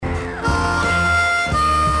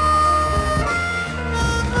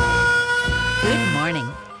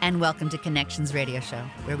And welcome to Connections Radio Show,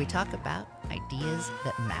 where we talk about ideas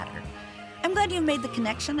that matter. I'm glad you've made the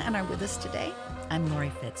connection and are with us today. I'm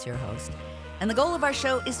Laurie Fitz, your host. And the goal of our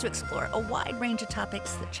show is to explore a wide range of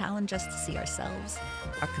topics that challenge us to see ourselves,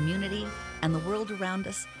 our community, and the world around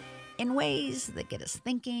us in ways that get us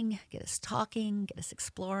thinking, get us talking, get us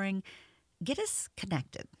exploring, get us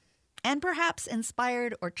connected, and perhaps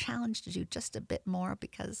inspired or challenged to do just a bit more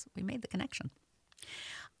because we made the connection.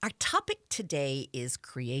 Our topic today is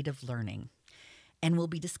creative learning, and we'll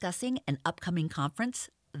be discussing an upcoming conference,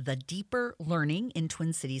 the Deeper Learning in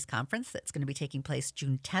Twin Cities Conference, that's going to be taking place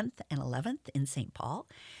June 10th and 11th in St. Paul.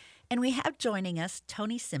 And we have joining us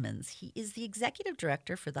Tony Simmons. He is the executive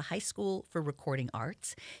director for the High School for Recording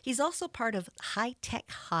Arts. He's also part of High Tech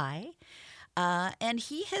High, and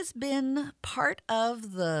he has been part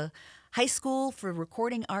of the High School for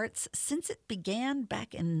Recording Arts since it began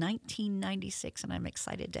back in 1996, and I'm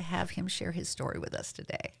excited to have him share his story with us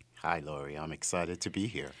today. Hi, Laurie. I'm excited to be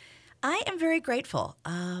here. I am very grateful.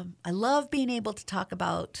 I love being able to talk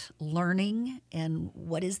about learning and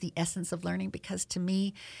what is the essence of learning, because to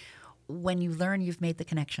me, when you learn, you've made the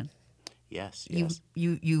connection. Yes.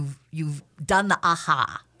 You've done the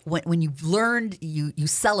aha. When you've learned, you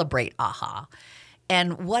celebrate aha.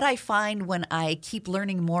 And what I find when I keep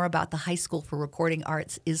learning more about the High School for Recording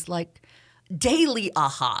Arts is like daily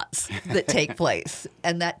ahas that take place.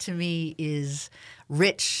 And that to me is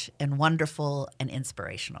rich and wonderful and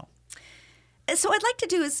inspirational. And so what I'd like to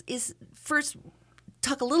do is first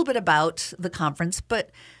talk a little bit about the conference,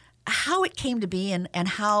 but how it came to be and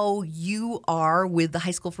how you are with the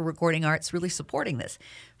High School for Recording Arts really supporting this.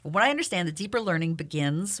 From what I understand, the Deeper Learning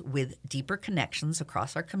begins with deeper connections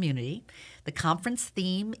across our community. The conference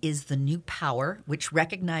theme is the new power, which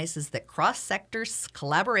recognizes that cross-sector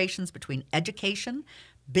collaborations between education,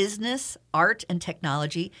 business, art, and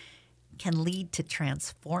technology can lead to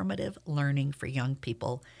transformative learning for young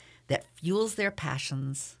people that fuels their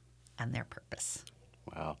passions and their purpose.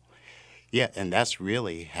 Wow. Yeah, and that's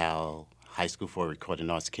really how High School for Recording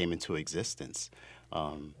Arts came into existence.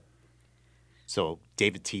 So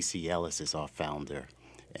David T.C. Ellis is our founder,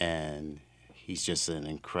 and he's just an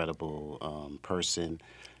incredible person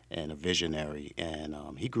and a visionary. And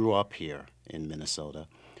he grew up here in Minnesota.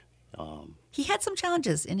 He had some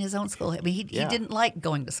challenges in his own school. I mean, he didn't like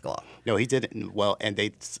going to school. No, he didn't. Well, and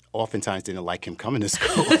they oftentimes didn't like him coming to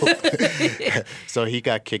school. So he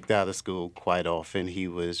got kicked out of school quite often. He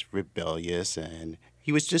was rebellious, and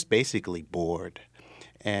he was just basically bored.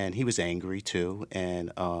 And he was angry, too.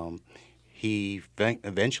 And he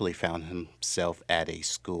eventually found himself at a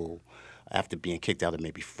school after being kicked out of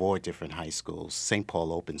maybe 4 different high schools, St.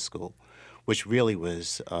 Paul Open School, which really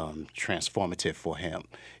was transformative for him.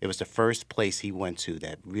 It was the first place he went to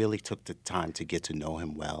that really took the time to get to know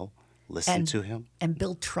him well, listen to him. And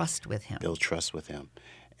build trust with him.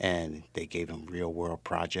 And they gave him real-world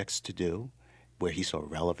projects to do where he saw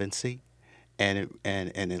relevancy. And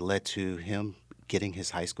it led to him getting his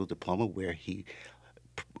high school diploma, where he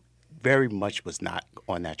very much was not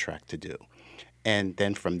on that track to do. And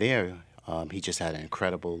then from there, he just had an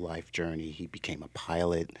incredible life journey. He became a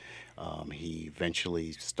pilot. He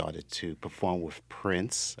eventually started to perform with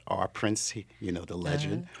Prince, our Prince, the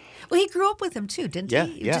legend. Well, he grew up with him too, didn't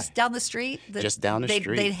he? Yeah. Just down the street? Just down the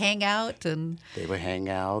street. They'd hang out. They would hang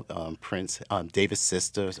out. Prince, David's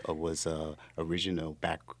sister was a original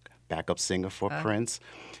backup singer for Prince.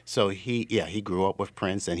 So he grew up with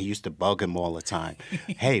Prince, and he used to bug him all the time.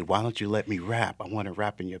 Hey, why don't you let me rap? I want to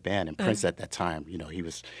rap in your band. And Prince at that time, he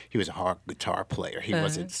was a hard guitar player. He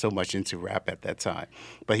wasn't so much into rap at that time.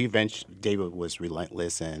 But David was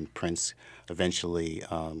relentless, and Prince eventually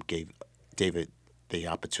gave David the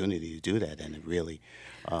opportunity to do that, and it really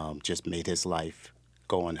just made his life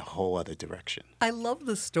go in a whole other direction. I love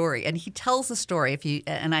the story, and he tells the story.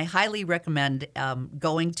 And I highly recommend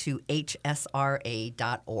going to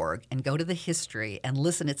hsra.org and go to the history and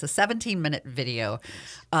listen. It's a 17-minute video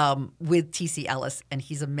with T.C. Ellis, and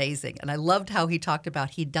he's amazing. And I loved how he talked about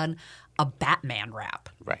he'd done a Batman rap.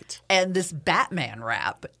 Right. And this Batman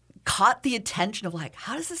rap caught the attention of like,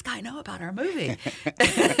 how does this guy know about our movie?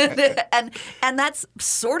 and that's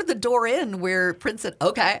sort of the door in where Prince said,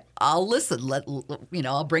 okay, I'll listen.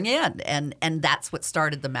 I'll bring you in. And that's what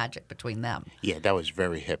started the magic between them. Yeah, that was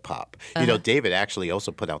very hip hop. David actually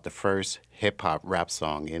also put out the first hip hop rap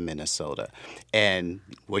song in Minnesota. And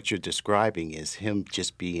what you're describing is him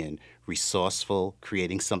just being resourceful,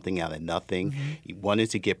 creating something out of nothing. Mm-hmm. He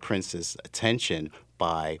wanted to get Prince's attention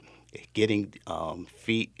by getting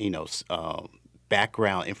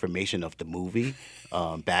background information of the movie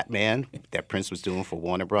Batman that Prince was doing for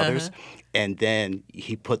Warner Brothers, and then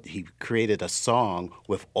he created a song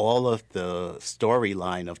with all of the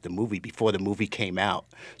storyline of the movie before the movie came out.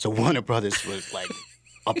 So Warner Brothers was like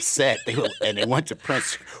upset. And they went to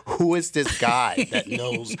Prince. Who is this guy that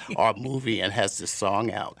knows our movie and has this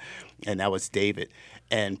song out? And that was David.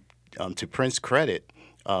 And to Prince's credit,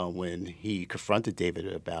 when he confronted David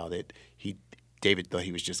about it, David thought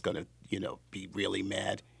he was just going to, be really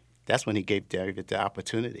mad. That's when he gave David the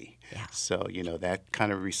opportunity. Yeah. So, that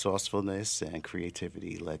kind of resourcefulness and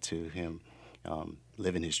creativity led to him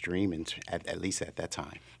living his dream, at least at that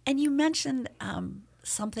time. And you mentioned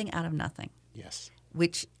something out of nothing. Yes.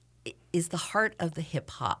 Which is the heart of the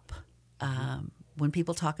hip-hop. When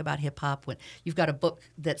people talk about hip-hop, when you've got a book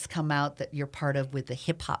that's come out that you're part of with the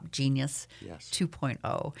HipHop Genius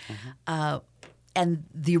 2.0. And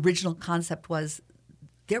the original concept was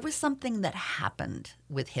there was something that happened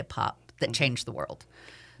with hip-hop that changed the world.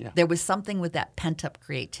 Yeah. There was something with that pent-up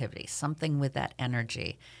creativity, something with that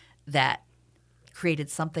energy that created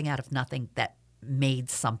something out of nothing that made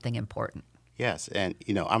something important. Yes, and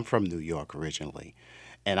I'm from New York originally,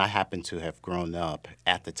 and I happened to have grown up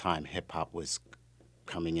at the time hip-hop was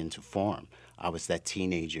coming into form. I was that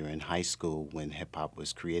teenager in high school when hip-hop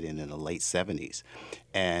was created in the late 70s,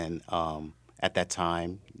 and at that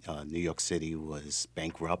time, New York City was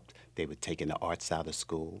bankrupt. They were taking the arts out of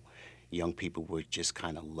school. Young people were just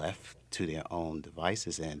kind of left to their own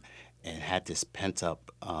devices and had this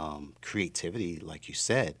pent-up creativity, like you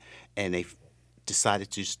said, and they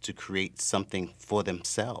decided just to create something for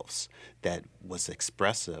themselves that was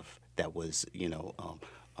expressive, that was,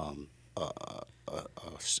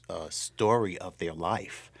 a story of their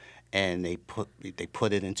life. And they put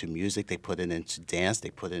it into music, they put it into dance, they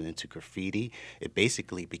put it into graffiti. It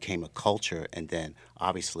basically became a culture, and then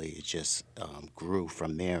obviously it just grew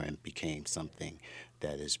from there and became something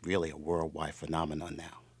that is really a worldwide phenomenon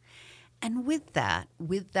now. And with that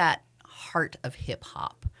heart of hip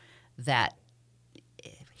hop, that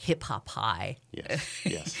hip hop high.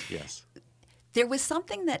 Yes. There was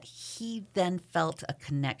something that he then felt a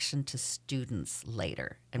connection to students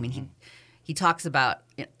later. I mean, he talks about,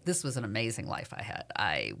 this was an amazing life I had.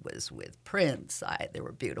 I was with Prince. There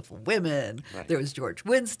were beautiful women. Right. There was George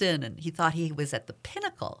Winston, and he thought he was at the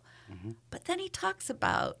pinnacle. But then he talks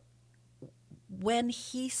about when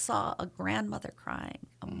he saw a grandmother crying,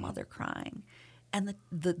 a mother crying, and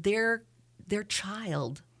their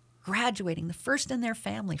child graduating, the first in their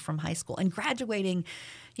family from high school, and graduating,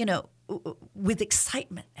 with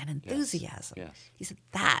excitement and enthusiasm. Yes. He said,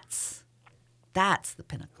 that's the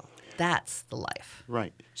pinnacle. That's the life.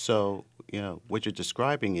 Right. So, what you're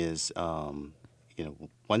describing is,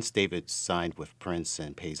 once David signed with Prince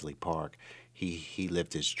in Paisley Park, he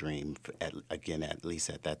lived his dream, at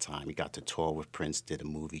least at that time. He got to tour with Prince, did a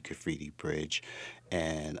movie, Graffiti Bridge,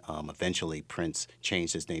 and eventually Prince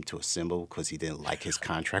changed his name to a symbol because he didn't like his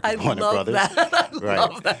contract with Warner Brothers. I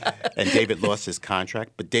love that. And David lost his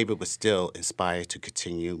contract, but David was still inspired to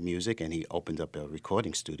continue music, and he opened up a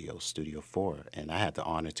recording studio, Studio 4, and I had the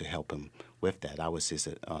honor to help him with that. I was his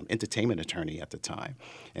entertainment attorney at the time,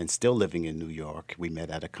 and still living in New York. We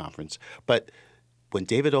met at a conference, but when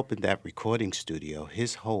David opened that recording studio,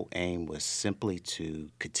 his whole aim was simply to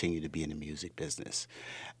continue to be in the music business.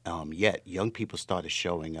 Yet young people started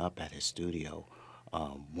showing up at his studio,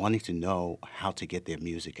 wanting to know how to get their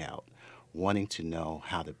music out, wanting to know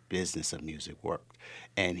how the business of music worked.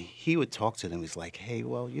 And he would talk to them. He's like, hey,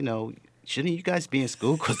 well, shouldn't you guys be in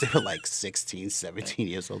school? Because they were like 16, 17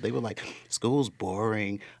 years old. They were like, school's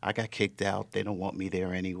boring. I got kicked out. They don't want me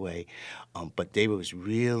there anyway. But David was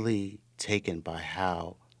really taken by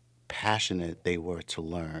how passionate they were to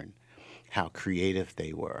learn, how creative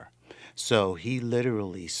they were. So he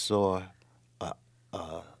literally saw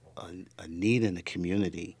a need in the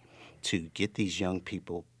community to get these young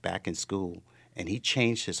people back in school, and he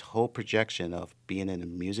changed his whole projection of being in the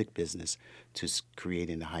music business to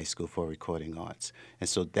creating a high school for recording arts. And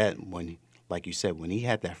so that when, like you said, when he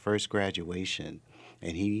had that first graduation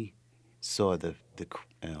and he saw the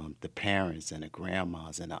parents and the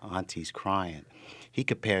grandmas and the aunties crying, he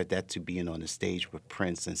compared that to being on the stage with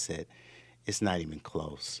Prince and said, it's not even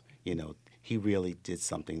close. He really did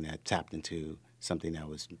something that tapped into something that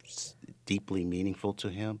was deeply meaningful to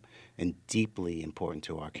him and deeply important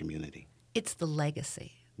to our community. It's the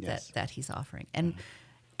legacy that he's offering. And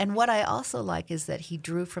and what I also like is that he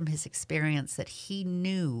drew from his experience that he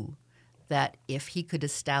knew that if he could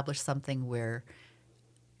establish something where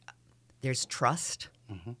there's trust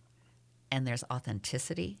and there's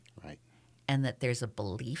authenticity, right, and that there's a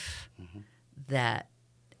belief that,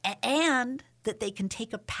 and that they can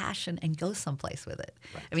take a passion and go someplace with it.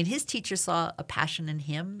 Right. I mean, his teacher saw a passion in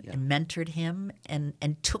him and mentored him and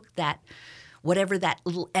took that, whatever that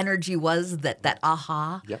little energy was, that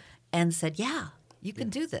aha, and said, yeah, you can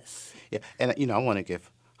do this. Yeah, and I want to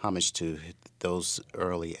give homage to those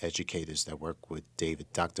early educators that work with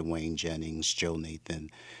David, Dr. Wayne Jennings, Joe Nathan.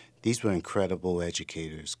 These were incredible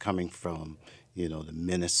educators coming from, the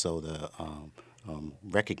Minnesota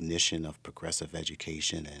recognition of progressive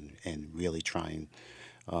education and really trying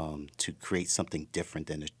to create something different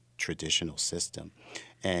than a traditional system.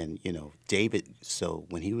 And, David, so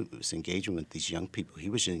when he was engaging with these young people, he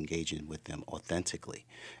was engaging with them authentically.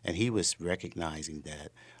 And he was recognizing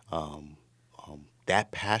that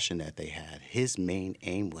that passion that they had, his main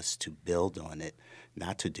aim was to build on it,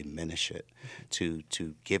 not to diminish it, to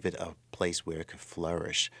give it a place where it could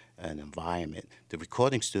flourish, an environment. The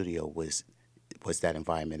recording studio was that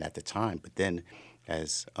environment at the time. But then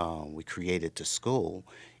as we created the school,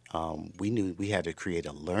 we knew we had to create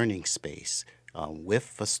a learning space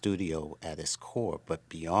with a studio at its core, but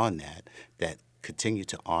beyond that continue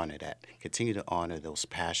to honor those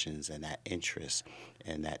passions and that interest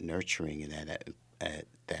and that nurturing and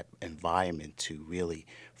that environment to really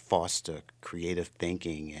foster creative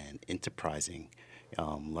thinking and enterprising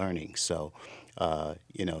learning. So,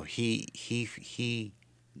 he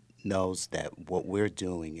knows that what we're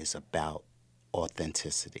doing is about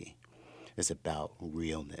authenticity. It's about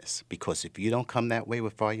realness. Because if you don't come that way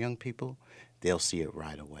with our young people, they'll see it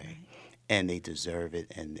right away. Right. And they deserve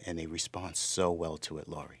it, and they respond so well to it,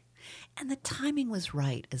 Laurie. And the timing was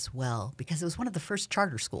right as well, because it was one of the first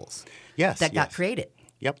charter schools that got created.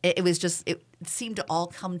 Yep. It was just, it seemed to all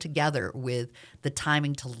come together with the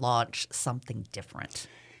timing to launch something different.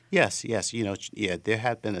 Yes. There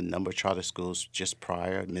had been a number of charter schools just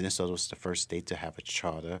prior. Minnesota was the first state to have a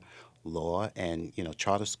charter law, and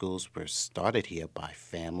charter schools were started here by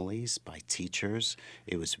families, by teachers.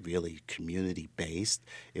 It was really community based.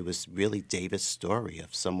 It was really David's story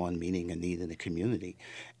of someone meeting a need in the community,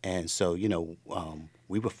 and so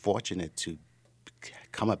we were fortunate to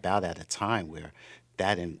come about at a time where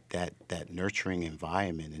that nurturing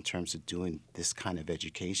environment in terms of doing this kind of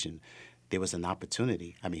education, there was an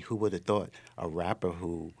opportunity. I mean, who would have thought a rapper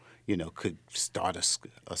who could start a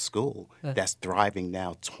school that's thriving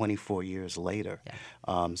now 24 years later. Yeah.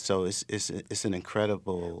 So it's an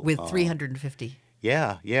incredible... With 350.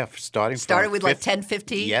 Yeah. Started with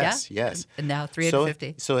 1050. Yes. And now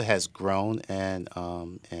 350. So it has grown, and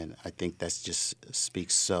I think that just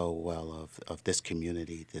speaks so well of this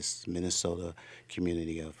community, this Minnesota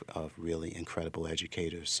community of really incredible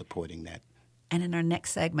educators supporting that. And in our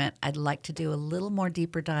next segment, I'd like to do a little more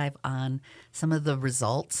deeper dive on some of the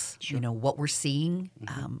results, sure. What we're seeing,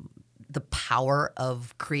 the power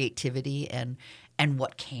of creativity and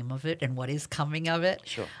what came of it and what is coming of it.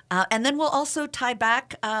 Sure. And then we'll also tie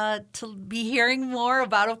back to be hearing more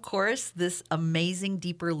about, of course, this amazing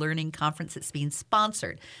Deeper Learning Conference that's being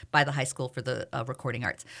sponsored by the High School for the Recording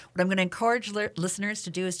Arts. What I'm going to encourage listeners to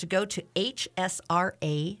do is to go to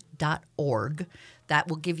hsra.org. That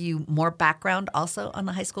will give you more background also on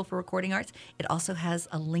the High School for Recording Arts. It also has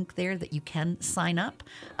a link there that you can sign up.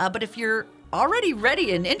 But if you're already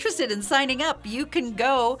ready and interested in signing up, you can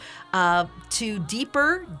go to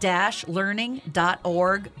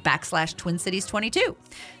deeper-learning.org/Twin Cities 22.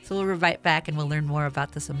 So we'll be right back and we'll learn more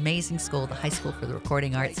about this amazing school, the High School for the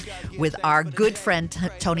Recording Arts, with our good friend,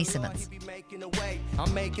 Tony Simmons.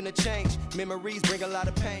 I'm making a change. Memories bring a lot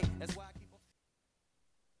of pain.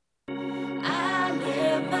 I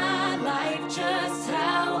live my life just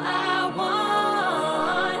how I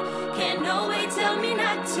want. Can't no way tell me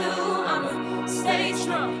not to. I'ma stay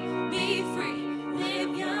strong, be free,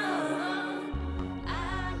 live young.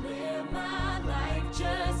 I live my life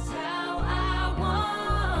just how I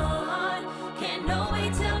want. Can't no way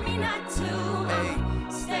tell me not to. I'ma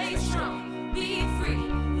stay strong, be free,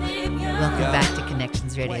 live young. Welcome back to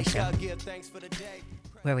Connections Radio Show,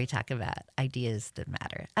 where we talk about ideas that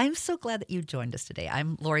matter. I'm so glad that you joined us today.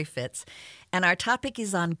 I'm Laurie Fitz, and our topic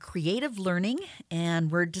is on creative learning,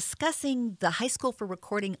 and we're discussing the High School for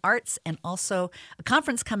Recording Arts and also a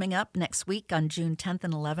conference coming up next week on June 10th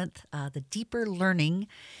and 11th, the Deeper Learning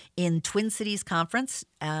in Twin Cities Conference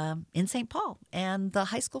in St. Paul. And the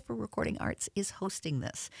High School for Recording Arts is hosting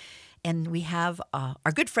this. And we have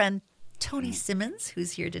our good friend, Tony Simmons,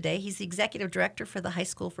 who's here today. He's the executive director for the High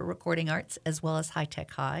School for Recording Arts, as well as High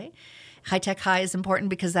Tech High. High Tech High is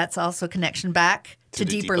important because that's also a connection back to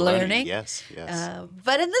deeper learning. Yes.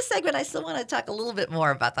 But in this segment, I still want to talk a little bit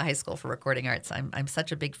more about the High School for Recording Arts. I'm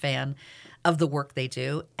such a big fan of the work they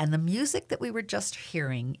do. And the music that we were just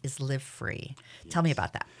hearing is Live Free. Tell me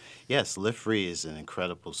about that. Yes, Live Free is an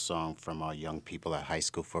incredible song from our young people at High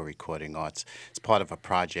School for Recording Arts. It's part of a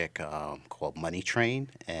project called Money Train,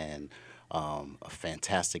 and a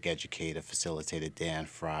fantastic educator, facilitator, Dan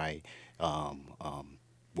Fry,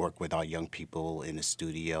 work with our young people in the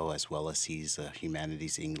studio, as well as he's a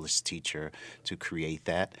humanities English teacher to create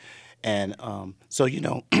that. And so,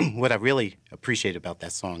 what I really appreciate about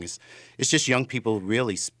that song is it's just young people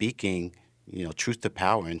really speaking, truth to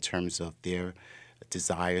power in terms of their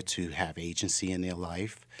desire to have agency in their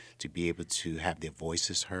life, to be able to have their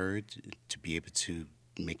voices heard, to be able to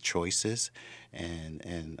make choices,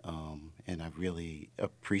 and I really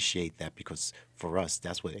appreciate that, because for us,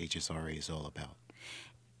 that's what HSRA is all about.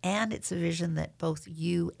 And it's a vision that both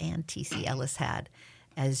you and T.C. Ellis had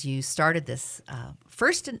as you started this,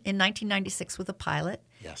 first in 1996 with a pilot.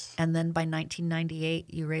 Yes. And then by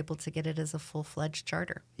 1998, you were able to get it as a full-fledged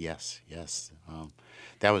charter. Yes.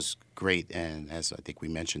 That was great. And as I think we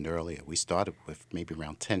mentioned earlier, we started with maybe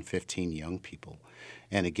around 10, 15 young people.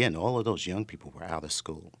 And again, all of those young people were out of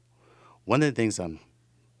school. One of the things I'm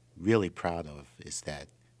really proud of is that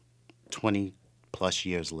 20-plus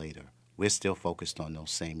years later, we're still focused on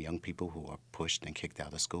those same young people who are pushed and kicked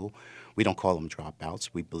out of school. We don't call them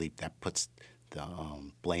dropouts. We believe that puts the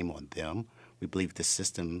blame on them. We believe the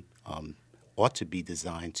system ought to be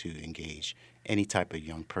designed to engage any type of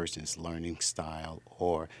young person's learning style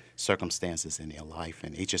or circumstances in their life.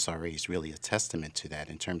 And HSRA is really a testament to that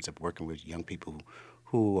in terms of working with young people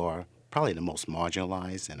who are probably the most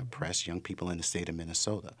marginalized and oppressed young people in the state of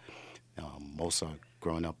Minnesota. Most are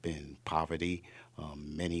growing up in poverty.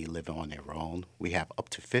 Many live on their own. We have up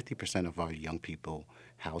to 50% of our young people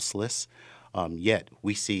houseless, yet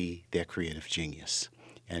we see their creative genius,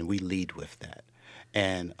 and we lead with that.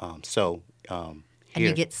 And And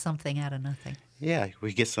you get something out of nothing. Yeah,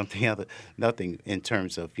 we get something out of nothing in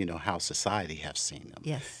terms of, how society has seen them.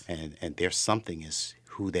 Yes. And their something is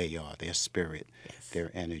who they are, their spirit, Yes.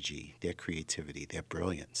 their energy, their creativity, their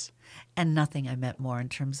brilliance. And nothing I meant more in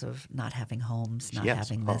terms of not having homes, not Yes.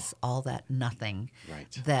 having this, all that nothing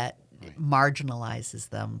Right. that marginalizes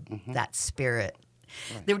them, that spirit.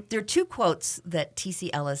 Right. There are two quotes that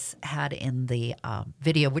T.C. Ellis had in the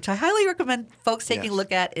video, which I highly recommend folks taking a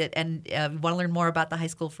look at it. And if you want to learn more about the High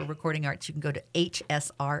School for Recording Arts, you can go to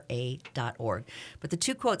hsra.org. But the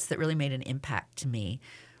two quotes that really made an impact to me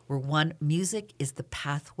were, one, music is the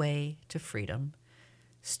pathway to freedom.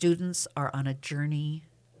 Students are on a journey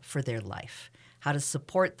for their life. How to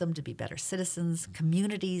support them to be better citizens,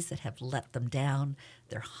 communities that have let them down.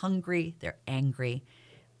 They're hungry, they're angry,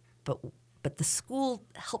 but the school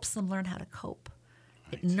helps them learn how to cope.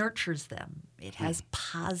 Right. It nurtures them. It has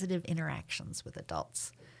positive interactions with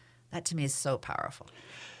adults. That to me is so powerful.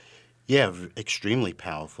 Yeah, extremely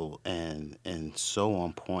powerful and so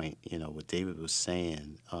on point. What David was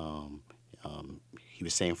saying, he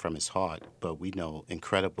was saying from his heart, but we know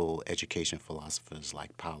incredible education philosophers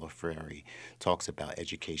like Paulo Freire talks about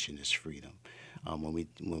education as freedom. When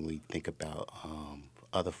we think about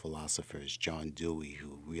other philosophers, John Dewey,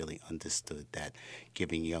 who really understood that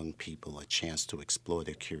giving young people a chance to explore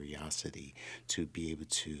their curiosity, to be able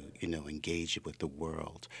to, engage with the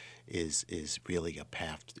world is really a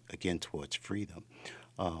path, again, towards freedom.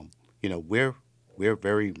 We're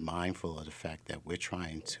very mindful of the fact that we're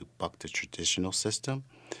trying to buck the traditional system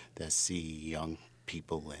that see young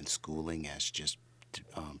people and schooling as just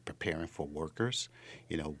preparing for workers.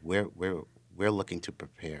 We're looking to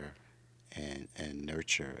prepare and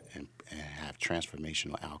nurture and have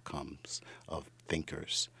transformational outcomes of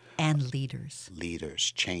thinkers. And leaders.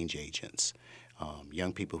 Leaders, change agents,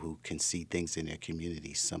 young people who can see things in their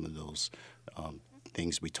communities, some of those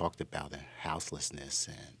things we talked about, houselessness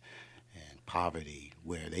and poverty,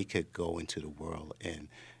 where they could go into the world and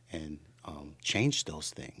change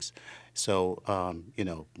those things. So,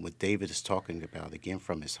 what David is talking about, again,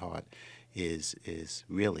 from his heart, is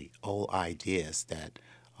really old ideas that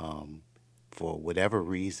for whatever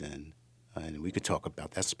reason, and we could talk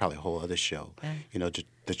about, that's probably a whole other show,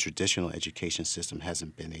 the traditional education system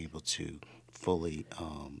hasn't been able to fully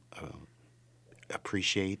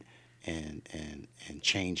appreciate and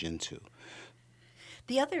change into.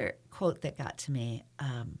 The other quote that got to me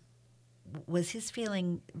was his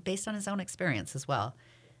feeling, based on his own experience as well,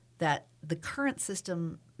 that the current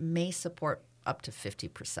system may support up to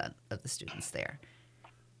 50% of the students there,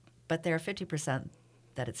 but there are 50%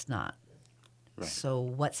 that it's not. Right. So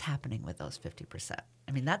what's happening with those 50%?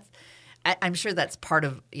 I mean, I'm sure that's part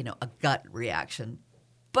of, a gut reaction,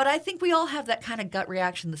 but I think we all have that kind of gut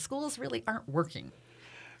reaction. The schools really aren't working.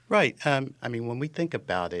 Right. When we think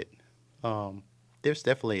about it, There's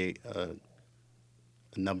definitely a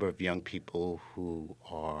number of young people who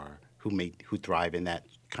thrive in that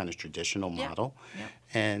kind of traditional model,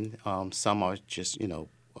 and some are just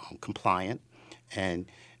compliant, and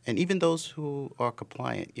even those who are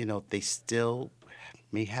compliant, they still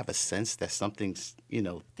may have a sense that something's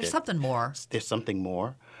There's something more. There's something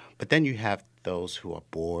more, but then you have those who are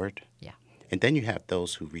bored, and then you have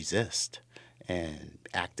those who resist and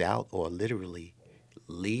act out or literally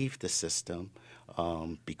leave the system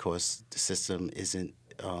because the system isn't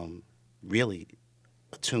really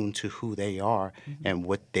attuned to who they are and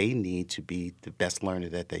what they need to be the best learner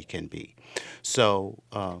that they can be. So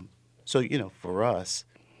for us,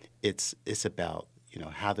 it's about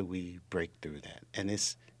how do we break through that, and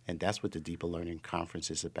that's what the Deeper Learning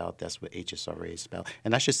Conference is about. That's what HSRA is about.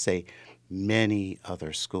 And I should say many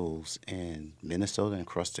other schools in Minnesota and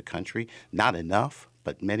across the country, not enough,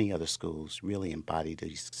 but many other schools really embody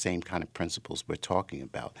these same kind of principles we're talking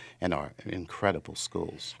about and are incredible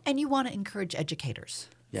schools. And you want to encourage educators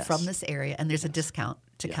from this area, and there's a discount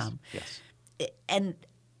to come. Yes. And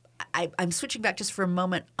I'm switching back just for a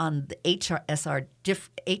moment on the HSRA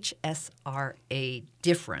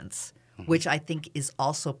difference, which I think is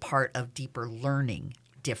also part of deeper learning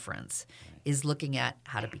difference, is looking at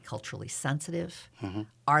how to be culturally sensitive.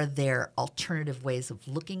 Are there alternative ways of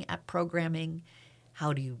looking at programming?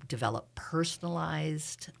 How do you develop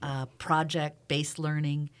personalized project-based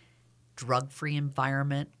learning? Drug-free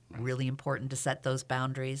environment, really important to set those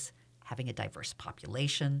boundaries. Having a diverse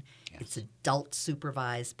population. It's adult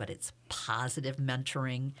supervised, but it's positive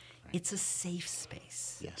mentoring. It's a safe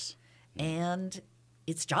space. Yes. And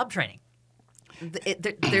it's job training.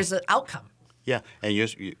 There's an outcome. Yeah,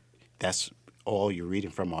 and that's all you're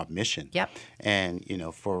reading from our mission. Yep. And,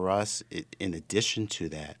 for us, in addition to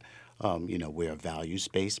that, we're a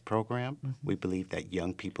values-based program. We believe that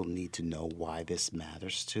young people need to know why this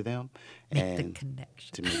matters to them. Make the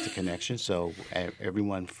connection. To make the connection. So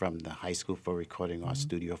everyone from the High School for Recording Arts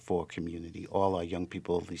Studio 4 community, all our young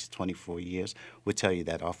people, at least 24 years, would tell you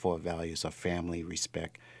that our 4 values are family,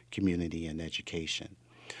 respect, community, and education.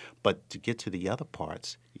 But to get to the other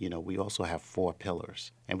parts, we also have 4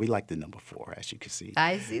 pillars. And we like the number 4, as you can see.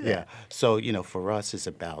 I see that. Yeah. So, for us, it's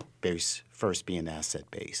about first being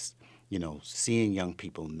asset-based. Seeing young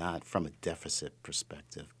people not from a deficit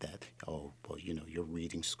perspective that, your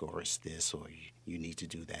reading score is this or you need to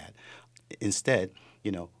do that. Instead,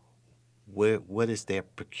 what is their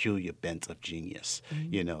peculiar bent of genius,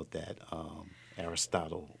 that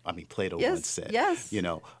Plato once said. Yes.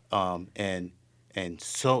 And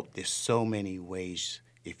so there's so many ways,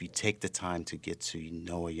 if you take the time to get to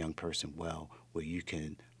know a young person well, where you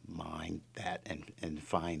can mine that and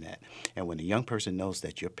find that. And when a young person knows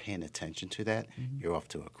that you're paying attention to that, you're off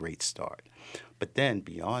to a great start. But then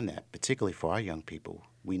beyond that, particularly for our young people,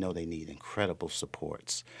 we know they need incredible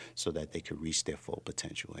supports so that they could reach their full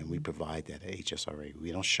potential. And we provide that at HSRA.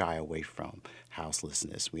 We don't shy away from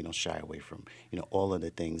houselessness. We don't shy away from, all of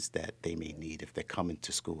the things that they may need if they're coming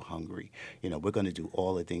to school hungry. We're going to do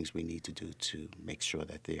all the things we need to do to make sure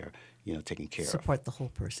that they're, taken care of. Support the whole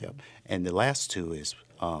person. Yep. And the last 2 is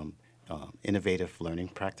innovative learning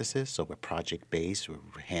practices. So we're project-based,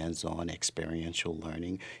 we're hands-on, experiential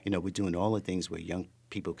learning. We're doing all the things where young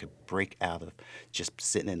people could break out of just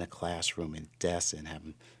sitting in a classroom and desks and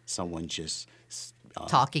having someone just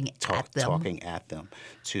talking at them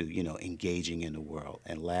to, engaging in the world.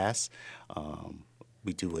 And last,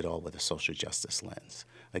 we do it all with a social justice lens.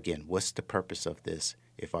 Again, what's the purpose of this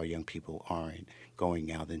if our young people aren't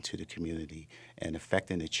going out into the community and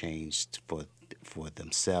affecting the change for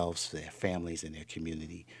themselves, their families, and their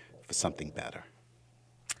community for something better?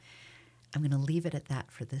 I'm going to leave it at that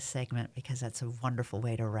for this segment because that's a wonderful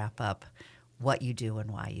way to wrap up what you do and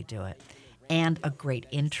why you do it. And a great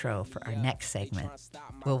intro for our next segment,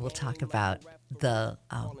 where we'll talk about the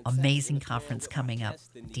amazing conference coming up,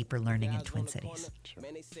 Deeper Learning in Twin Cities.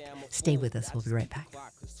 Stay with us. We'll be right back.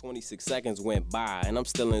 26 seconds went by, and I'm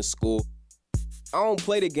still in school. I don't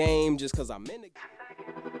play the game just because I'm in the game.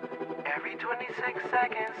 Every 26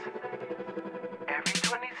 seconds. Every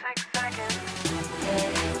 26 seconds.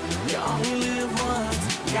 You only live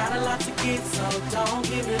once. Got a lot to get, so don't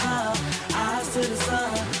give it up. Eyes to the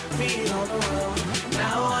sun, feet on the road.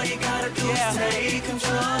 Now all you gotta do is take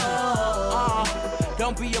control.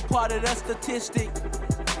 Don't be a part of the statistic.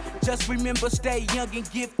 Just remember, stay young and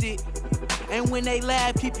gifted. And when they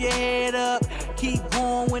laugh, keep your head up. Keep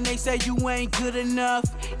going when they say you ain't good enough.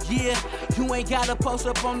 Yeah, you ain't gotta post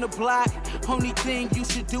up on the block. Only thing you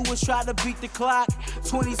should do is try to beat the clock.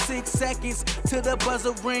 26 seconds to the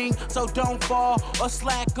buzzer ring, so don't fall or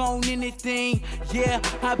slack on anything. Yeah,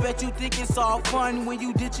 I bet you think it's all fun when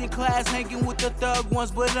you ditching class, hanging with the thug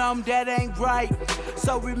ones, but that ain't right.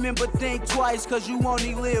 So remember, think twice, cause you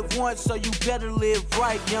only live once, so you better live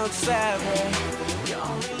right, young savage.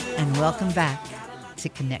 And welcome back to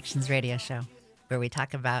Connections Radio Show, where we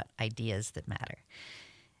talk about ideas that matter.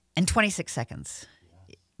 And 26 seconds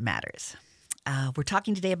matters. We're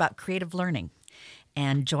talking today about creative learning.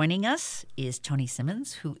 And joining us is Tony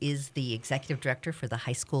Simmons, who is the executive director for the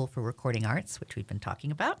High School for Recording Arts, which we've been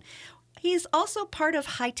talking about. He's also part of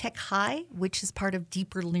High Tech High, which is part of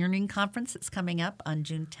Deeper Learning Conference that's coming up on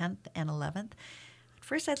June 10th and 11th.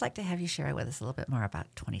 First, I'd like to have you share with us a little bit more about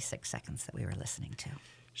 26 seconds that we were listening to.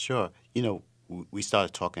 Sure. You know, we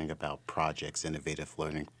started talking about projects, innovative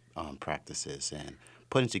learning practices, and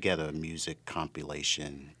putting together a music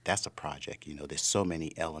compilation. That's a project. You know, there's so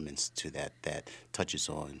many elements to that touches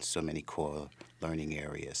on so many core learning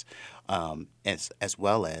areas, as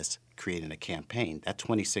well as creating a campaign. That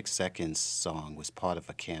 26 Seconds song was part of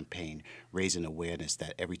a campaign raising awareness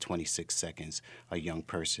that every 26 seconds a young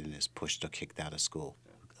person is pushed or kicked out of school,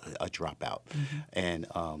 a dropout. Mm-hmm.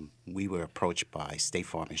 And we were approached by State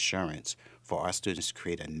Farm Insurance for our students to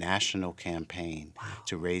create a national campaign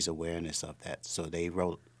to raise awareness of that. So they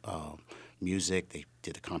wrote music, they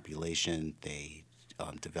did a compilation, they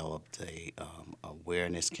developed a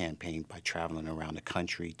awareness campaign by traveling around the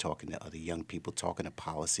country, talking to other young people, talking to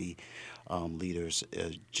policy leaders,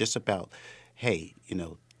 just about, hey, you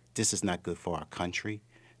know, this is not good for our country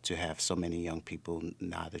to have so many young people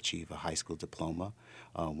not achieve a high school diploma.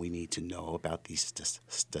 We need to know about these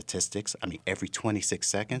statistics. I mean, every 26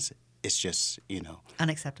 seconds, it's just, you know,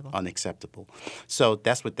 unacceptable. So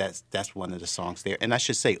that's one of the songs there. And I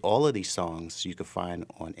should say, all of these songs you can find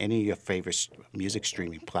on any of your favorite music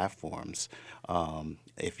streaming platforms.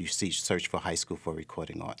 If you search for High School for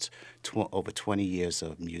Recording Arts, over 20 years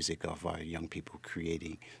of music of our young people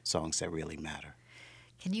creating songs that really matter.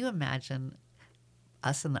 Can you imagine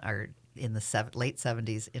us in the late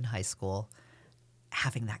 70s in high school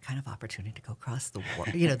having that kind of opportunity to go across the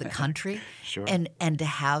world, you know, the country, Sure. and to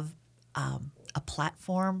have a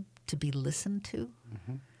platform to be listened to?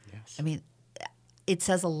 Mm-hmm. Yes. I mean, it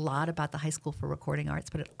says a lot about the High School for Recording Arts,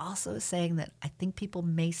 but it also is saying that I think people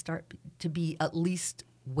may start to be at least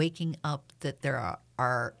waking up that there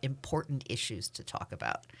are important issues to talk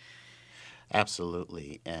about.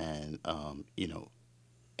 Absolutely. And, you know,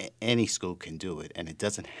 any school can do it, and it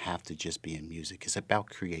doesn't have to just be in music. It's about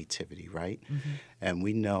creativity, right? Mm-hmm. And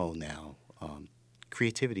we know now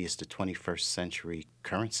creativity is the 21st century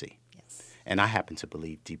currency. Yes. And I happen to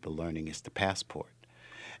believe deeper learning is the passport.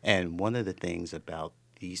 And one of the things about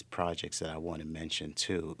these projects that I want to mention,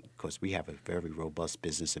 too, because we have a very robust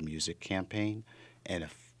business and music campaign and a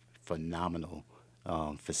phenomenal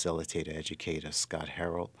facilitator, educator, Scott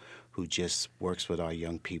Harrell, who just works with our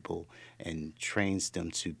young people and trains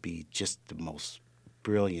them to be just the most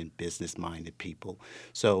brilliant business-minded people.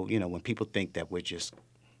 So, you know, when people think that we're just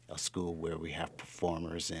a school where we have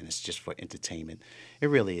performers and it's just for entertainment, it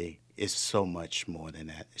really is so much more than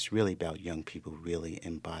that. It's really about young people really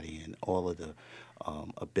embodying all of the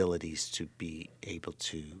abilities to be able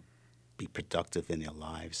to be productive in their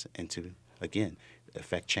lives and to, again,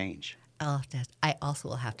 affect change. Oh, I also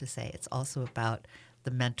will have to say it's also about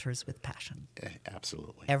the mentors with passion.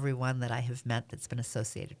 Absolutely. Everyone that I have met that's been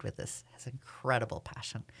associated with this has incredible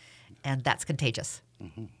passion, and that's contagious.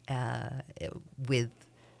 Mm-hmm. With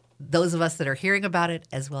those of us that are hearing about it,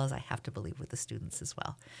 as well as I have to believe with the students as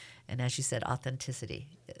well. And as you said, authenticity,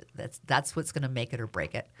 that's what's going to make it or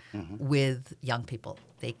break it. Mm-hmm. With young people.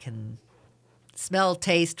 They can smell,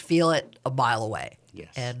 taste, feel it a mile away.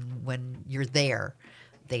 Yes. And when you're there,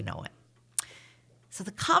 they know it. So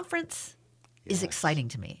the conference is exciting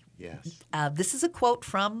to me. Yes. This is a quote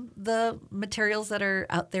from the materials that are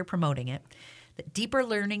out there promoting it, that Deeper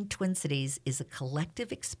Learning Twin Cities is a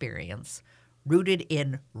collective experience rooted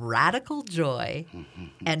in radical joy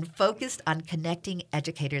and focused on connecting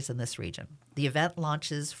educators in this region. The event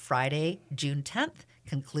launches Friday, June 10th,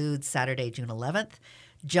 concludes Saturday, June 11th.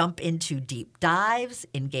 Jump into deep dives,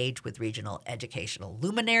 engage with regional educational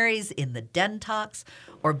luminaries in the Den Talks,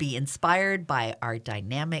 or be inspired by our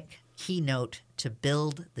dynamic keynote to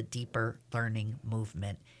build the deeper learning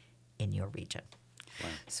movement in your region. Wow.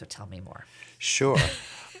 So tell me more. Sure.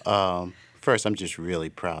 First, I'm just really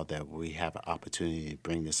proud that we have an opportunity to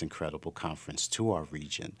bring this incredible conference to our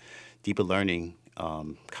region. Deeper Learning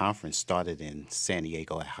Conference started in San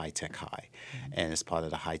Diego at High Tech High, and it's part of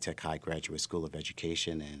the High Tech High Graduate School of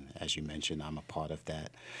Education, and as you mentioned, I'm a part of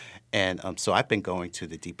that. And so I've been going to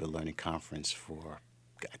the Deeper Learning Conference for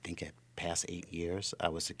I think, at past 8 years. I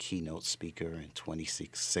was a keynote speaker in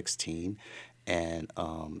 2016, and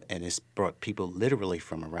it's brought people literally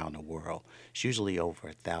from around the world. It's usually over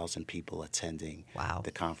 1,000 people attending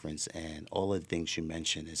the conference, and all of the things you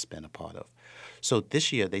mentioned has been a part of. So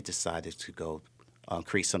this year they decided to go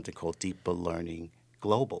create something called Deeper Learning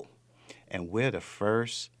Global, and we're the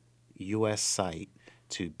first U.S. site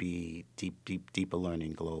to be Deeper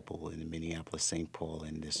Learning Global in Minneapolis-St. Paul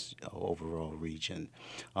in this overall region.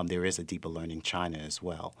 There is a Deeper Learning China as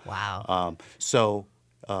well. Wow. So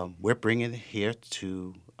we're bringing it here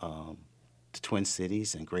to the Twin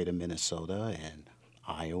Cities and greater Minnesota and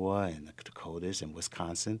Iowa and the Dakotas and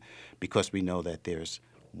Wisconsin, because we know that there's,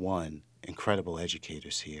 one, incredible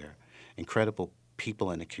educators here, incredible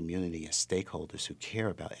people in the community and stakeholders who care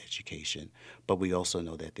about education, but we also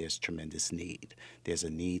know that there's tremendous need. There's a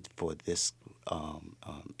need for this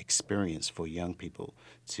experience for young people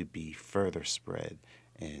to be further spread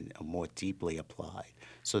and more deeply applied,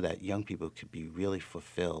 so that young people could be really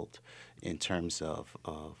fulfilled in terms of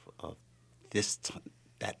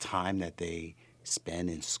that time that they spend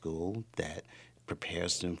in school that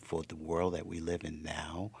prepares them for the world that we live in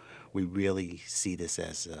now. We really see this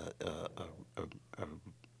as a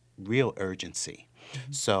real urgency.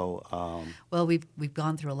 Mm-hmm. So, well, we've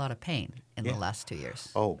gone through a lot of pain in the last 2 years.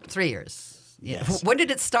 Oh, 3 years. Yeah. Yes. When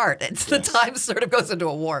did it start? The time sort of goes into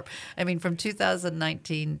a warp. I mean, from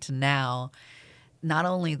 2019 to now, not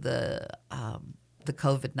only the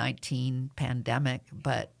COVID-19 pandemic,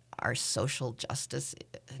 but our social justice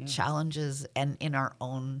challenges, and in our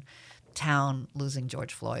own town, losing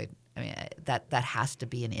George Floyd. I mean, that has to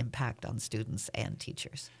be an impact on students and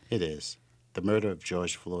teachers. It is. The murder of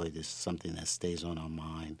George Floyd is something that stays on our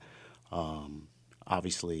mind.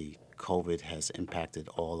 Obviously, COVID has impacted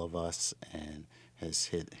all of us and has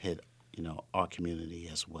hit our community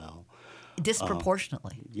as well.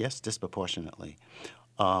 Disproportionately. Yes, disproportionately.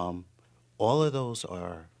 All of those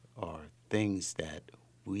are things that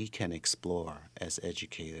we can explore as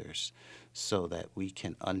educators, so that we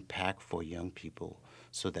can unpack for young people,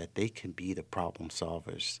 so that they can be the problem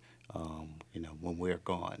solvers, when we're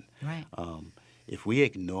gone. Right. If we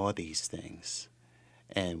ignore these things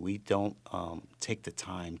and we don't take the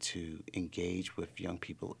time to engage with young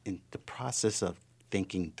people in the process of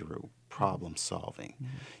thinking through problem solving,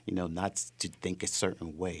 not to think a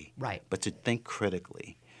certain way, right, but to think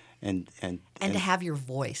critically, and to have your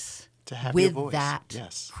voice. To have with your voice. that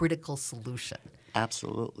Yes. critical solution.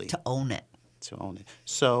 Absolutely. To own it.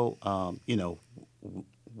 So,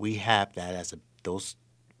 we have that as those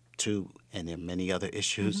two, and there are many other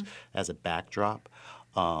issues as a backdrop,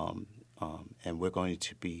 and we're going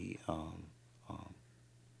to be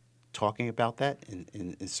talking about that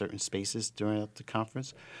in certain spaces during the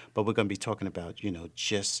conference, but we're going to be talking about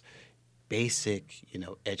just basic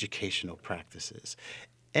educational practices,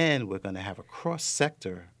 and we're going to have a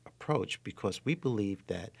cross-sector approach, because we believe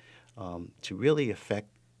that to really affect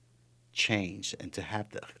change and to have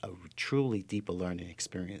a truly deeper learning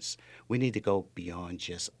experience, we need to go beyond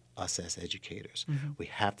just us as educators. Mm-hmm. We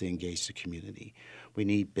have to engage the community. We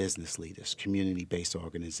need business leaders, community-based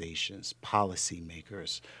organizations,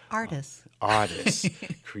 policymakers, artists,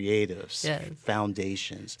 creatives, yes,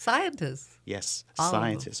 foundations, scientists. Yes,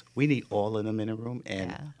 scientists. We need all of them in a room,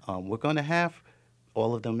 and we're going to have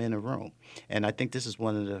all of them in a room. And I think this is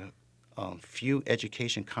one of the few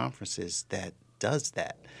education conferences that does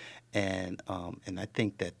that. And I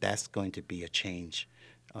think that that's going to be a change,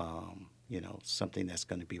 something that's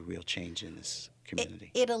going to be a real change in this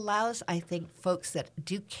community. It allows, I think, folks that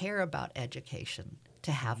do care about education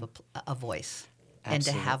to have a voice. Absolutely. And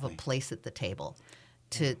to have a place at the table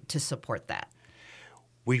to support that.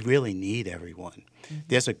 We really need everyone. Mm-hmm.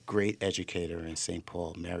 There's a great educator in St.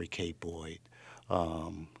 Paul, Mary Kay Boyd,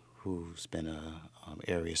 who's been a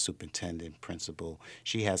area superintendent, principal.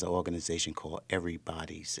 She has an organization called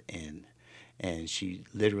Everybody's In, and she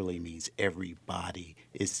literally means everybody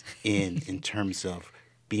is in terms of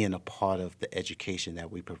being a part of the education that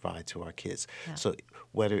we provide to our kids. Yeah. So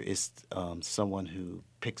whether it's someone who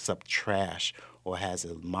picks up trash or has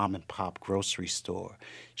a mom and pop grocery store,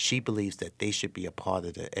 she believes that they should be a part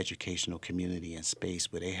of the educational community and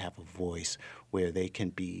space where they have a voice, where they can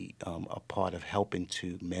be a part of helping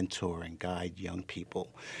to mentor and guide young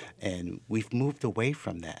people. And we've moved away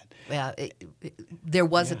from that. Yeah, there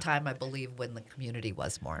was a time, I believe, when the community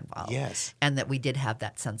was more involved. Yes. And that we did have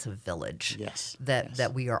that sense of village. Yes.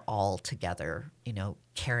 That we are all together,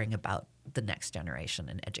 caring about the next generation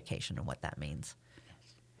and education and what that means.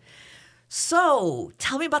 So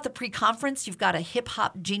tell me about the pre-conference. You've got a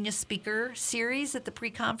HipHop Genius speaker series at the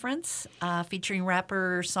pre-conference featuring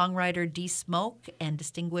rapper, songwriter D Smoke and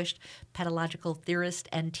distinguished pedagogical theorist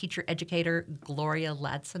and teacher educator Gloria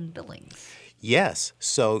Ladson Billings. Yes.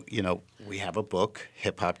 So, we have a book,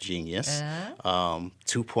 HipHop Genius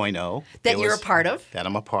 2.0. That you're a part of. That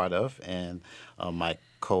I'm a part of. And my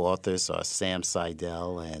co-authors are Sam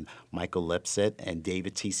Seidel and Michael Lipset, and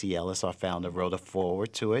David T.C. Ellis, our founder, wrote a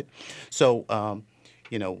foreword to it. So,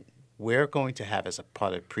 we're going to have, as a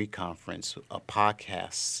part of pre-conference, a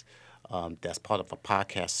podcast that's part of a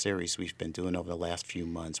podcast series we've been doing over the last few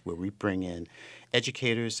months, where we bring in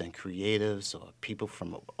educators and creatives or people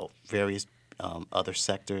from various other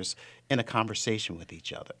sectors in a conversation with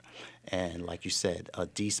each other. And like you said,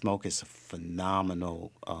 D Smoke is a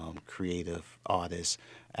phenomenal creative artist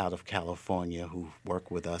out of California who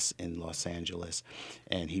worked with us in Los Angeles.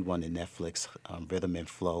 And he won the Netflix Rhythm and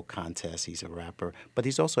Flow contest. He's a rapper, but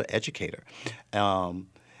he's also an educator. And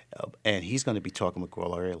he's going to be talking with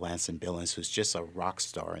Gloria Ladson Billings, who's just a rock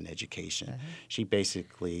star in education. Mm-hmm. She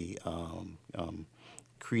basically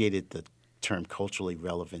created the term culturally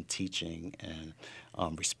relevant teaching and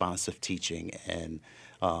responsive teaching. And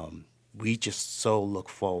we just so look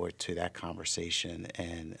forward to that conversation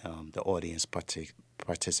and the audience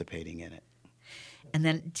participating in it. And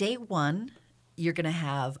then day one, you're going to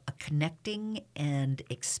have a connecting and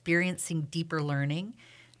experiencing deeper learning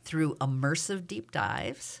through immersive deep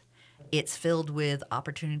dives. It's filled with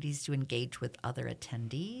opportunities to engage with other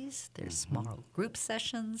attendees. There's small group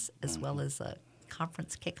sessions as well as a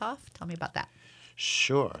conference kickoff. Tell me about that.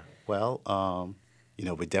 Sure. Well,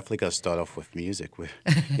 we're definitely going to start off with music. How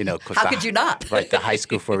could you not? Right. The High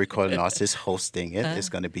School for Recording Arts is hosting it. It's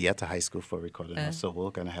going to be at the High School for Recording Arts. So we're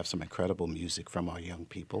going to have some incredible music from our young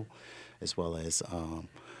people, as well as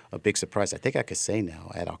a big surprise. I think I could say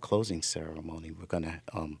now, at our closing ceremony, we're going to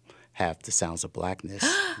have the Sounds of Blackness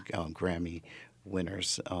Grammy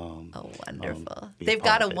winners. Wonderful. They've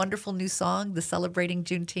got a wonderful new song, the Celebrating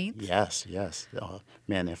Juneteenth. Yes.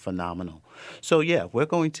 Man, they're phenomenal. So, yeah, we're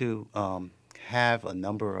going to have a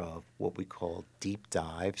number of what we call deep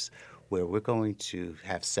dives, where we're going to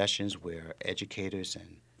have sessions where educators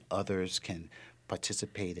and others can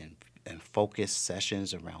participate in focus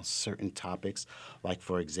sessions around certain topics. Like,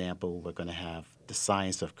 for example, we're going to have the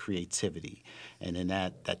science of creativity. And in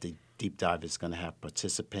that the deep dive is going to have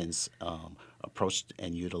participants approach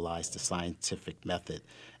and utilize the scientific method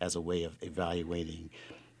as a way of evaluating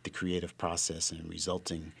the creative process and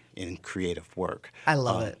resulting in creative work. I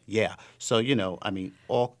love it. Yeah. So,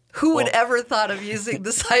 Who would ever thought of using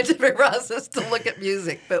the scientific process to look at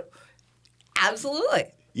music? But absolutely.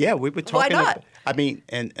 Yeah, we were talking. Why not?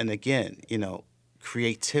 And again,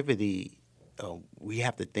 creativity, we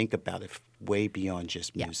have to think about it way beyond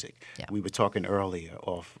just music. Yeah. We were talking earlier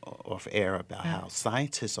off air about how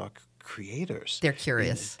scientists are creators. They're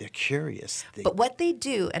curious. They're curious. But what they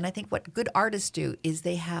do, and I think what good artists do, is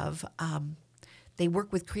they have they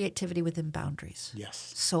work with creativity within boundaries.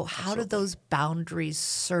 Yes. So how do those boundaries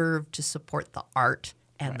serve to support the art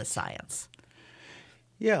and the science?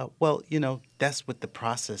 Yeah, well, that's what the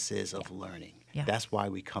process is of learning. Yeah. That's why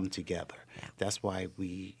we come together. Yeah. That's why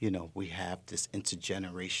we have this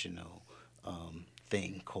intergenerational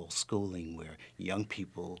thing called schooling, where young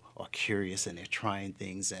people are curious and they're trying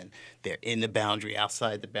things and they're in the boundary,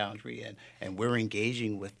 outside the boundary, and we're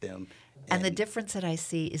engaging with them. And the difference that I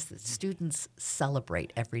see is that students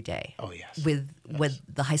celebrate every day. Oh, yes. With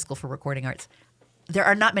the High School for Recording Arts. There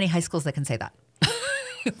are not many high schools that can say that.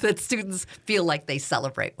 That students feel like they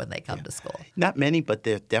celebrate when they come to school. Not many, but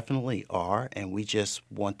there definitely are, and we just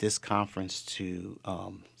want this conference to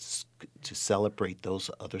celebrate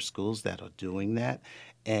those other schools that are doing that,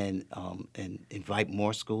 and invite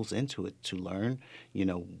more schools into it to learn,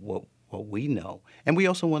 what we know, and we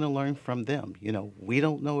also want to learn from them. We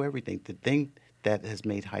don't know everything. The thing that has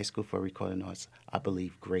made High School for Recording Arts, I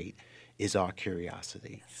believe, great is our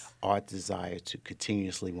curiosity, our desire to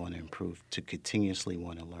continuously want to improve, to continuously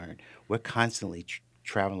want to learn. We're constantly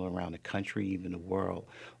traveling around the country, even the world,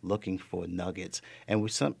 looking for nuggets. And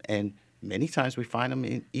many times we find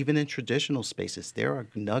them even in traditional spaces. There are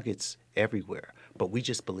nuggets everywhere. But we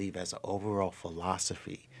just believe, as an overall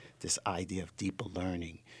philosophy, this idea of deeper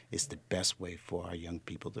learning is the best way for our young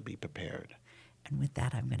people to be prepared. And with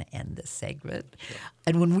that, I'm going to end this segment. Sure.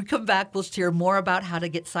 And when we come back, we'll share more about how to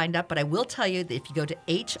get signed up. But I will tell you that if you go to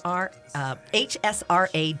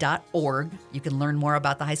hsra.org, you can learn more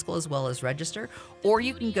about the high school as well as register. Or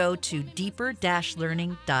you can go to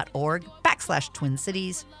deeper-learning.org/Twin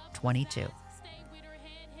Cities 22.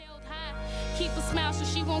 Keep a smile so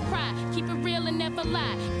she won't cry. Keep it real and never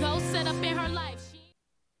lie. Goals set up in her life.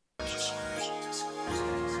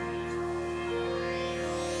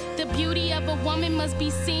 The beauty of a woman must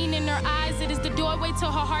be seen in her eyes. It is the doorway to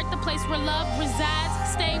her heart, the place where love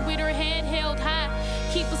resides. Stay with her head held high.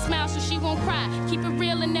 Keep a smile so she won't cry. Keep it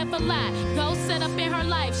real and never lie. Goals set up in her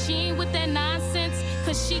life. She ain't with that nonsense,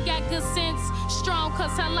 cause she got good sense. Strong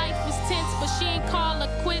cause her life was tense, but she ain't call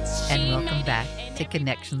her quits. She And welcome made back it. to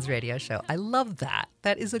Connections Radio Show. I love that.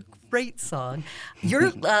 That is a great song.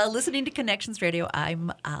 You're listening to Connections Radio.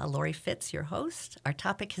 I'm Laurie Fitz, your host. Our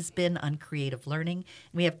topic has been on creative learning.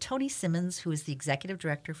 We have Tony Simmons, who is the executive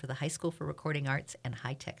director for the High School for Recording Arts and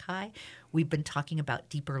High Tech High. We've been talking about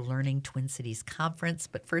Deeper Learning Twin Cities Conference,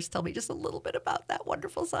 but first tell me just a little bit about that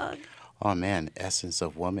wonderful song. Oh man, Essence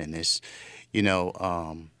of Woman is,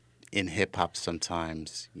 in hip hop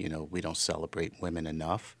sometimes, we don't celebrate women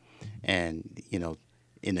enough. And,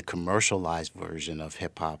 in the commercialized version of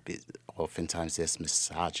hip hop, oftentimes there's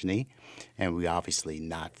misogyny, and we obviously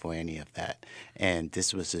not for any of that. And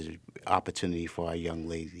this was an opportunity for our young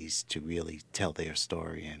ladies to really tell their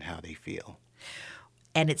story and how they feel.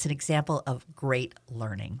 And it's an example of great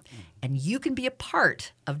learning. And you can be a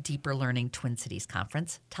part of Deeper Learning Twin Cities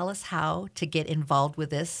Conference. Tell us how to get involved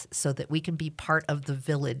with this so that we can be part of the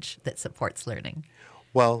village that supports learning.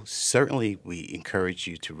 Well, certainly we encourage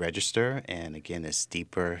you to register. And again, it's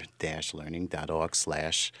deeper-learning.org /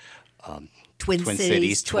 Twin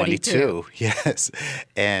Cities 22. Yes.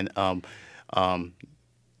 And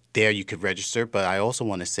there you could register, but I also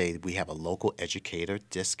want to say we have a local educator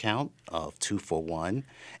discount of 2 for 1,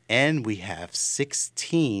 and we have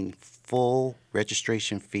 16 full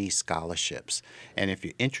registration fee scholarships. And if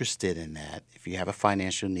you're interested in that, if you have a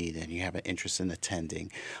financial need and you have an interest in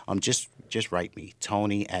attending, just write me,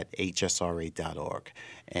 tony@hsra.org,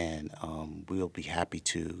 and we'll be happy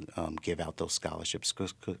to give out those scholarships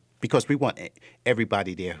because we want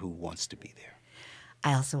everybody there who wants to be there.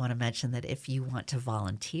 I also want to mention that if you want to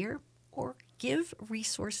volunteer or give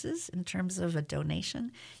resources in terms of a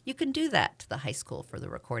donation, you can do that to the High School for the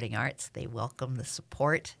Recording Arts. They welcome the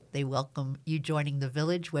support. They welcome you joining the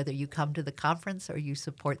village, whether you come to the conference or you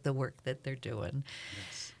support the work that they're doing.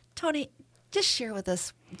 Yes. Tony, just share with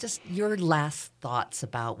us just your last thoughts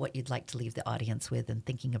about what you'd like to leave the audience with in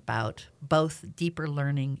thinking about both Deeper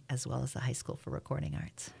Learning as well as the High School for Recording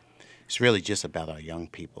Arts. It's really just about our young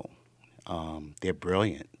people. They're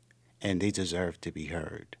brilliant, and they deserve to be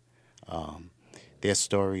heard. Their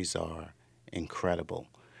stories are incredible.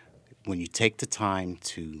 When you take the time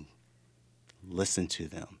to listen to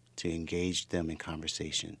them, to engage them in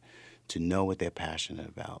conversation, to know what they're passionate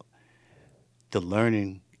about, the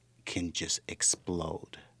learning can just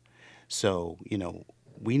explode. So,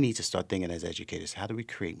 we need to start thinking as educators, how do we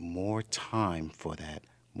create more time for that,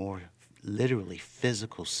 more literally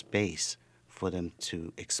physical space for them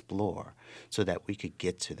to explore so that we could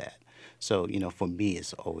get to that. So, for me,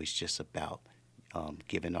 it's always just about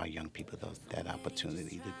giving our young people that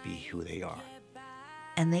opportunity to be who they are.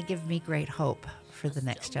 And they give me great hope for the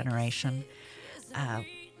next generation.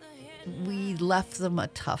 We left them a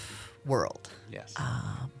tough world. Yes.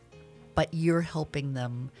 But you're helping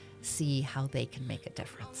them see how they can make a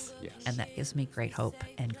difference. Yes. And that gives me great hope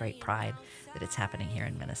and great pride that it's happening here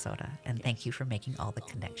in Minnesota. And thank you for making all the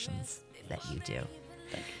connections that you do.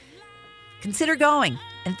 Thank you. Consider going.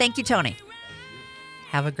 And thank you, Tony.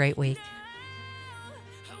 Have a great week.